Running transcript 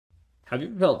Have you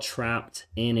ever felt trapped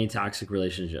in a toxic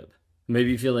relationship?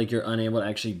 Maybe you feel like you're unable to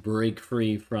actually break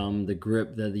free from the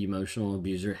grip that the emotional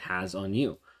abuser has on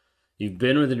you. You've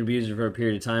been with an abuser for a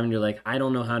period of time and you're like, I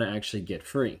don't know how to actually get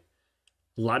free.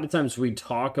 A lot of times we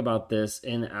talk about this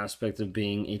in the aspect of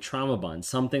being a trauma bond,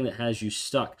 something that has you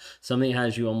stuck, something that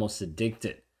has you almost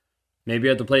addicted. Maybe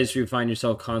you're at the place where you find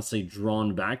yourself constantly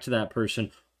drawn back to that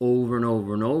person over and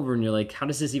over and over, and you're like, how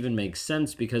does this even make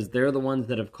sense? Because they're the ones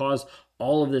that have caused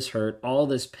all of this hurt, all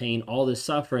this pain, all this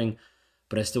suffering,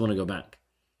 but I still want to go back.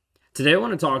 Today, I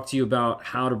want to talk to you about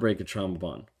how to break a trauma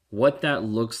bond, what that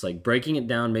looks like, breaking it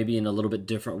down maybe in a little bit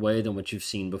different way than what you've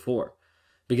seen before.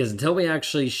 Because until we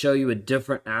actually show you a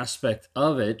different aspect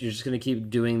of it, you're just going to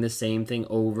keep doing the same thing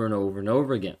over and over and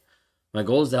over again. My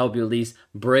goal is to help you at least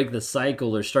break the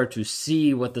cycle or start to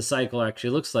see what the cycle actually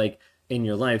looks like in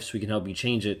your life so we can help you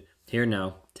change it here,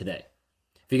 now, today.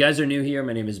 If you guys are new here,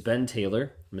 my name is Ben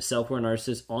Taylor. I'm a self-aware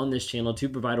narcissist on this channel to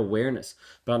provide awareness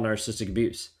about narcissistic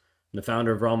abuse. I'm the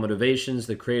founder of Raw Motivations,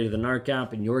 the creator of the NARC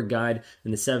app, and your guide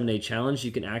in the 7-day challenge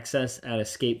you can access at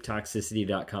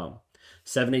escapetoxicity.com.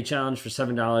 7-day challenge for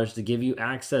 $7 to give you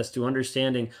access to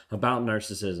understanding about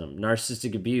narcissism,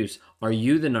 narcissistic abuse. Are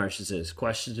you the narcissist?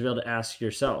 Questions to be able to ask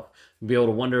yourself. Be able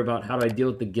to wonder about how do I deal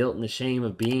with the guilt and the shame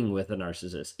of being with a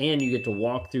narcissist. And you get to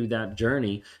walk through that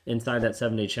journey inside that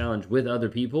 7-day challenge with other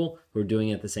people who are doing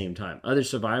it at the same time. Other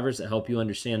survivors that help you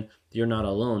understand that you're not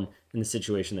alone in the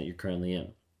situation that you're currently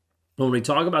in. When we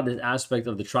talk about this aspect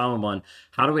of the trauma bond,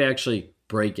 how do we actually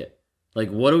break it? Like,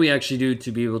 what do we actually do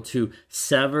to be able to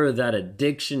sever that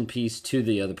addiction piece to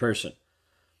the other person?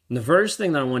 And the first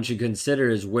thing that I want you to consider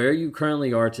is where you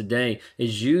currently are today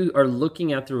is you are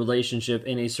looking at the relationship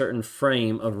in a certain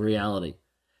frame of reality,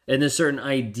 in this certain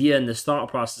idea and this thought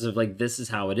process of like, this is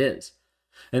how it is.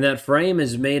 And that frame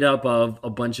is made up of a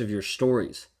bunch of your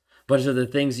stories, a bunch of the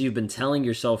things you've been telling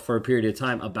yourself for a period of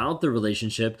time about the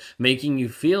relationship, making you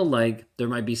feel like there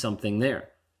might be something there.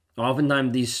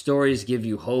 Oftentimes, these stories give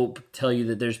you hope, tell you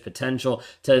that there's potential,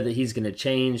 tell you that he's going to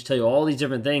change, tell you all these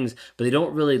different things, but they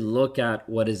don't really look at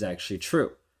what is actually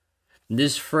true.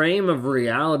 This frame of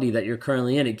reality that you're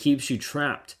currently in, it keeps you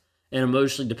trapped and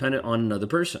emotionally dependent on another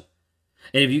person.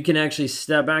 And if you can actually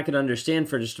step back and understand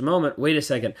for just a moment, wait a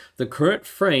second, the current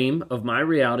frame of my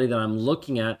reality that I'm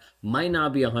looking at might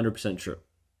not be 100% true.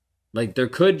 Like, there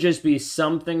could just be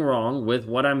something wrong with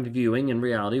what I'm viewing in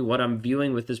reality. What I'm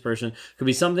viewing with this person could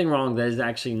be something wrong that is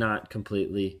actually not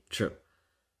completely true.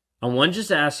 I want just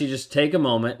to ask you, just take a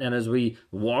moment, and as we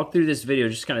walk through this video,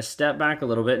 just kind of step back a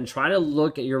little bit and try to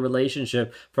look at your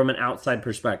relationship from an outside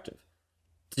perspective.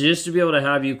 Just to be able to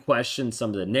have you question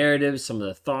some of the narratives, some of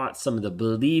the thoughts, some of the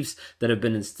beliefs that have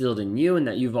been instilled in you and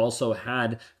that you've also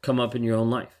had come up in your own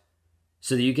life.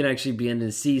 So that you can actually begin to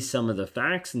see some of the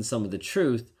facts and some of the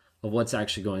truth of what's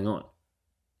actually going on.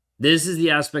 This is the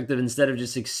aspect of, instead of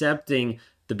just accepting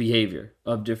the behavior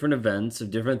of different events, of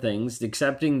different things,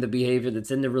 accepting the behavior that's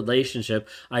in the relationship,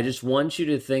 I just want you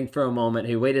to think for a moment,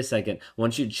 hey, wait a second. I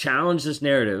want you to challenge this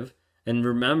narrative and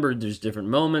remember there's different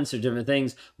moments or different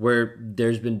things where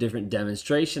there's been different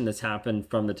demonstration that's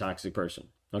happened from the toxic person.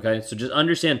 Okay, so just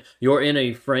understand you're in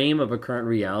a frame of a current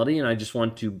reality, and I just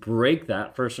want to break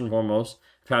that first and foremost,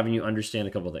 having you understand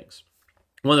a couple things.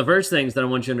 One of the first things that I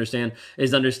want you to understand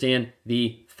is understand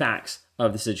the facts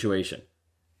of the situation.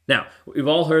 Now, we've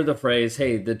all heard the phrase,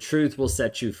 hey, the truth will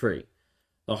set you free.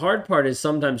 The hard part is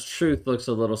sometimes truth looks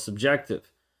a little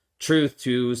subjective. Truth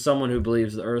to someone who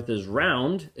believes the earth is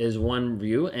round is one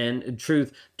view, and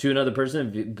truth to another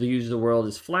person who views the world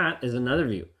as flat is another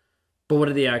view. But what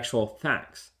are the actual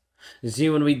facts? You see,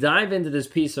 when we dive into this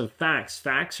piece of facts,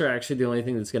 facts are actually the only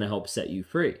thing that's going to help set you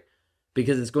free.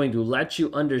 Because it's going to let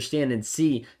you understand and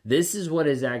see this is what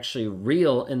is actually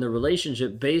real in the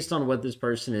relationship based on what this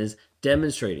person is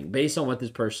demonstrating, based on what this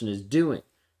person is doing.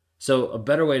 So a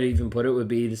better way to even put it would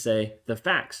be to say the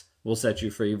facts will set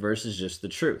you free versus just the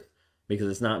truth.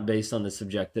 Because it's not based on the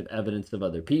subjective evidence of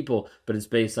other people, but it's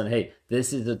based on, hey,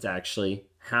 this is what's actually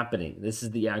happening. This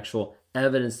is the actual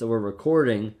evidence that we're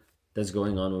recording that's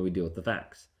going on when we deal with the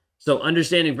facts. So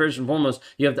understanding first and foremost,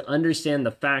 you have to understand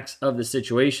the facts of the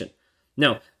situation.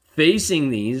 Now, facing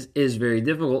these is very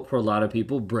difficult for a lot of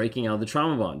people breaking out of the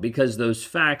trauma bond because those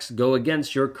facts go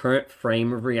against your current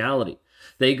frame of reality.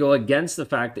 They go against the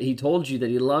fact that he told you that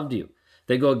he loved you.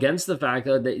 They go against the fact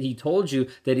that he told you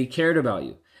that he cared about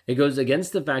you. It goes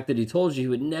against the fact that he told you he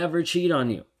would never cheat on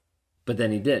you. But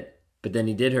then he did. But then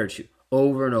he did hurt you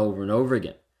over and over and over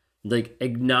again. Like,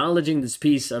 acknowledging this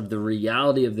piece of the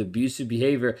reality of the abusive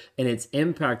behavior and its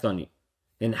impact on you,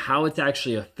 and how it's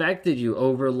actually affected you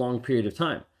over a long period of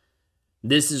time.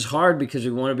 This is hard because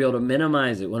we want to be able to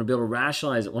minimize it, want to be able to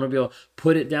rationalize it, want to be able to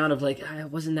put it down of like,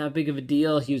 it wasn't that big of a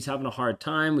deal. He was having a hard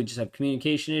time. We just have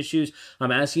communication issues.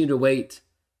 I'm asking you to wait.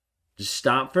 Just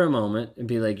stop for a moment and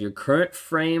be like, your current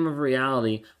frame of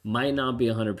reality might not be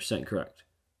 100% correct.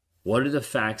 What do the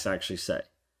facts actually say?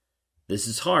 This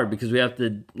is hard because we have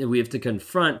to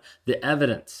confront the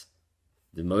evidence,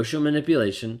 the emotional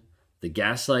manipulation, the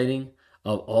gaslighting,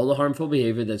 of all the harmful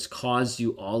behavior that's caused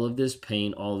you all of this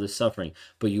pain, all of this suffering.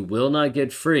 But you will not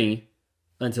get free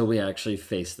until we actually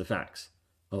face the facts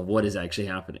of what is actually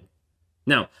happening.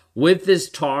 Now, with this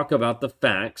talk about the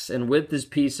facts and with this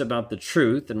piece about the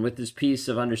truth and with this piece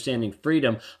of understanding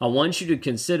freedom, I want you to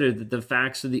consider that the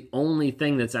facts are the only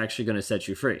thing that's actually going to set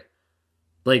you free.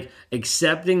 Like,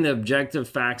 accepting the objective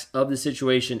facts of the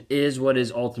situation is what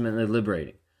is ultimately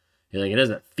liberating. You're like, it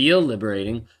doesn't feel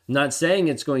liberating. I'm not saying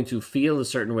it's going to feel a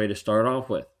certain way to start off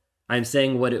with. I'm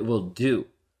saying what it will do.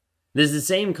 This is the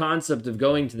same concept of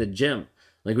going to the gym.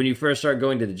 Like when you first start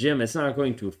going to the gym, it's not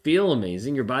going to feel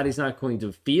amazing. Your body's not going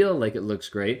to feel like it looks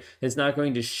great. It's not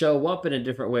going to show up in a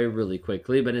different way really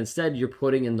quickly, but instead you're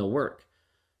putting in the work.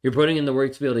 You're putting in the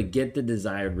work to be able to get the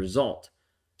desired result.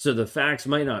 So the facts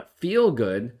might not feel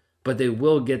good, but they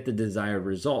will get the desired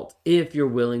result if you're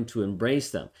willing to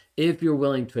embrace them, if you're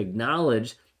willing to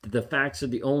acknowledge that the facts are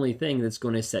the only thing that's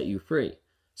going to set you free.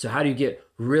 So how do you get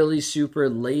really super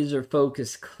laser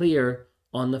focused clear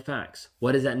on the facts?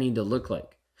 What does that need to look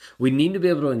like? We need to be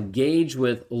able to engage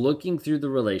with looking through the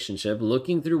relationship,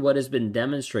 looking through what has been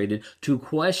demonstrated to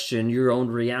question your own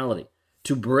reality,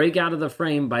 to break out of the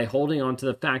frame by holding on to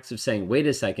the facts of saying, wait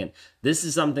a second, this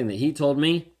is something that he told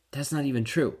me, that's not even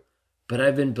true. But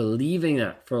I've been believing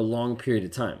that for a long period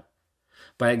of time.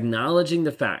 By acknowledging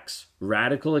the facts,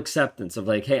 radical acceptance of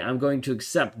like, hey, I'm going to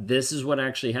accept this is what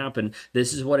actually happened.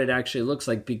 This is what it actually looks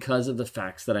like because of the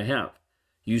facts that I have.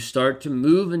 You start to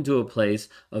move into a place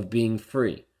of being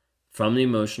free from the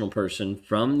emotional person,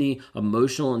 from the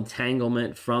emotional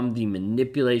entanglement, from the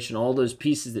manipulation, all those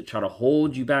pieces that try to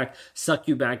hold you back, suck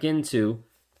you back into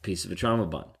a piece of a trauma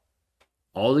bond.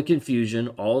 All the confusion,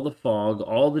 all the fog,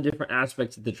 all the different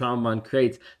aspects that the trauma bond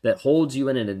creates that holds you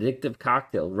in an addictive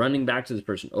cocktail, running back to this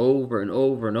person over and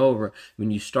over and over. When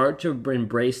you start to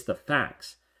embrace the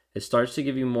facts, it starts to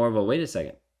give you more of a, wait a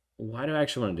second, why do I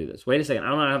actually want to do this? Wait a second,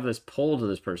 I don't have this pull to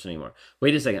this person anymore.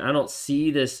 Wait a second, I don't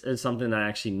see this as something that I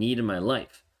actually need in my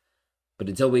life. But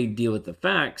until we deal with the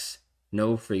facts,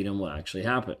 no freedom will actually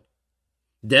happen.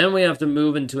 Then we have to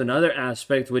move into another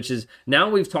aspect, which is now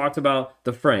we've talked about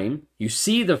the frame. You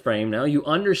see the frame now. You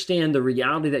understand the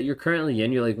reality that you're currently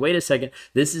in. You're like, wait a second,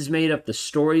 this is made up the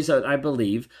stories that I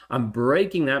believe. I'm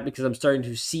breaking that because I'm starting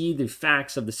to see the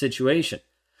facts of the situation.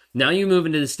 Now you move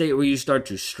into the state where you start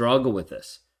to struggle with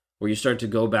this, where you start to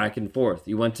go back and forth.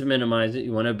 You want to minimize it.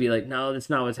 You want to be like, no,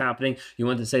 that's not what's happening. You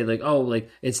want to say like, oh, like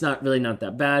it's not really not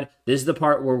that bad. This is the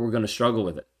part where we're going to struggle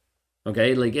with it.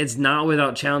 Okay, like it's not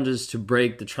without challenges to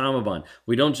break the trauma bond.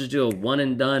 We don't just do a one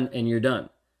and done and you're done.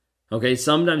 Okay,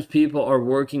 sometimes people are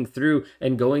working through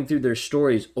and going through their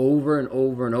stories over and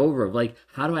over and over of like,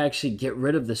 how do I actually get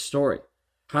rid of this story?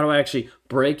 How do I actually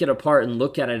break it apart and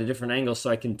look at it at a different angle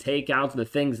so I can take out the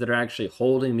things that are actually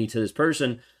holding me to this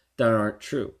person that aren't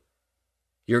true?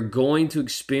 You're going to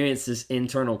experience this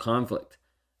internal conflict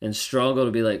and struggle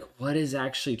to be like, what is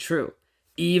actually true?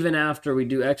 Even after we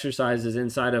do exercises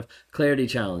inside of Clarity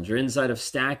Challenge or inside of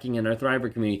stacking in our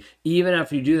Thriver community, even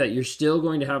after you do that, you're still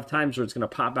going to have times where it's going to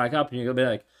pop back up and you're going to be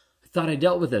like, I thought I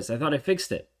dealt with this. I thought I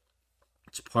fixed it.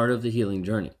 It's part of the healing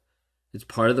journey. It's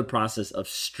part of the process of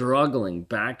struggling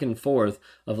back and forth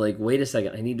of like, wait a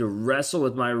second, I need to wrestle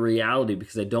with my reality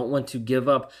because I don't want to give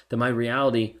up that my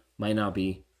reality might not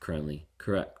be currently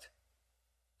correct.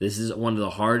 This is one of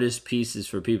the hardest pieces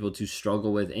for people to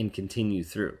struggle with and continue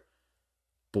through.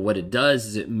 But what it does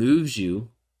is it moves you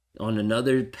on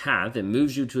another path. It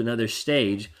moves you to another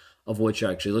stage of what you're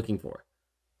actually looking for,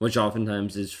 which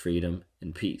oftentimes is freedom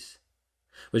and peace.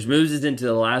 Which moves us into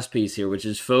the last piece here, which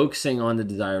is focusing on the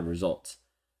desired results.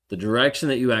 The direction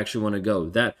that you actually want to go.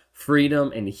 That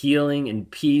freedom and healing and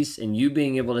peace and you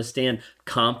being able to stand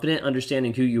confident,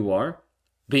 understanding who you are,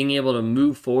 being able to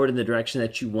move forward in the direction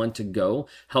that you want to go,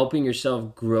 helping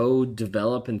yourself grow,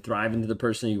 develop, and thrive into the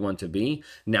person you want to be.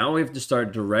 Now we have to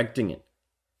start directing it.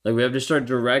 Like we have to start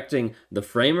directing the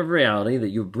frame of reality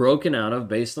that you've broken out of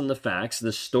based on the facts,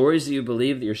 the stories that you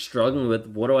believe that you're struggling with.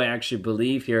 What do I actually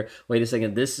believe here? Wait a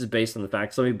second, this is based on the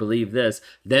facts. Let me believe this.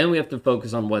 Then we have to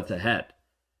focus on what's ahead.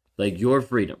 like your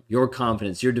freedom, your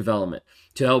confidence, your development,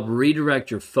 to help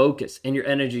redirect your focus and your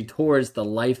energy towards the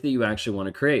life that you actually want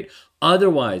to create.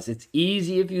 Otherwise, it's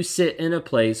easy if you sit in a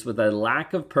place with a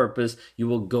lack of purpose, you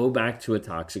will go back to a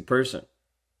toxic person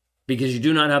because you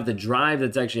do not have the drive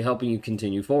that's actually helping you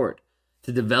continue forward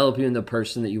to develop you in the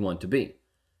person that you want to be.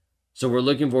 So we're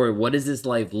looking for, what does this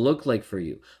life look like for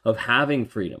you, of having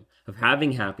freedom, of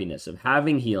having happiness, of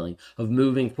having healing, of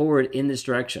moving forward in this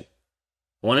direction.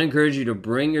 I want to encourage you to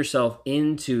bring yourself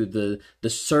into the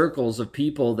circles of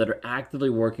people that are actively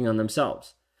working on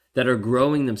themselves, that are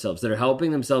growing themselves, that are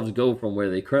helping themselves go from where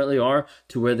they currently are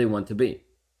to where they want to be.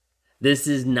 This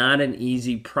is not an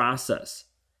easy process,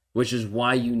 which is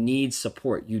why you need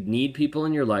support. You need people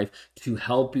in your life to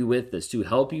help you with this, to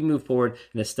help you move forward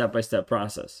in a step-by-step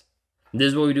process. This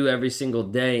is what we do every single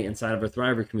day inside of our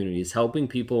Thriver community, is helping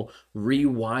people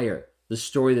rewire the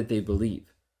story that they believe.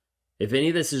 If any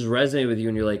of this is resonating with you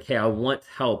and you're like, hey, I want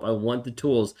help, I want the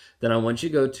tools, then I want you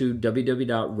to go to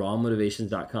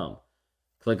www.rawmotivations.com.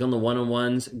 Click on the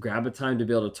one-on-ones, grab a time to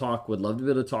be able to talk. Would love to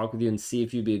be able to talk with you and see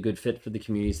if you'd be a good fit for the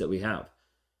communities that we have.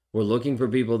 We're looking for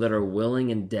people that are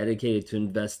willing and dedicated to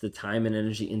invest the time and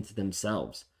energy into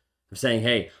themselves. I'm saying,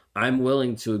 hey, I'm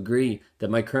willing to agree that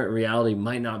my current reality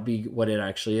might not be what it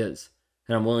actually is.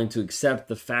 And I'm willing to accept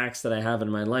the facts that I have in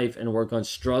my life and work on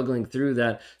struggling through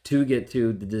that to get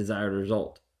to the desired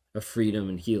result of freedom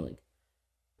and healing.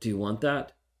 Do you want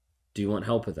that? Do you want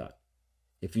help with that?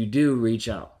 If you do, reach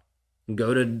out.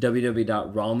 Go to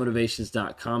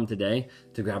www.rawmotivations.com today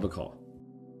to grab a call.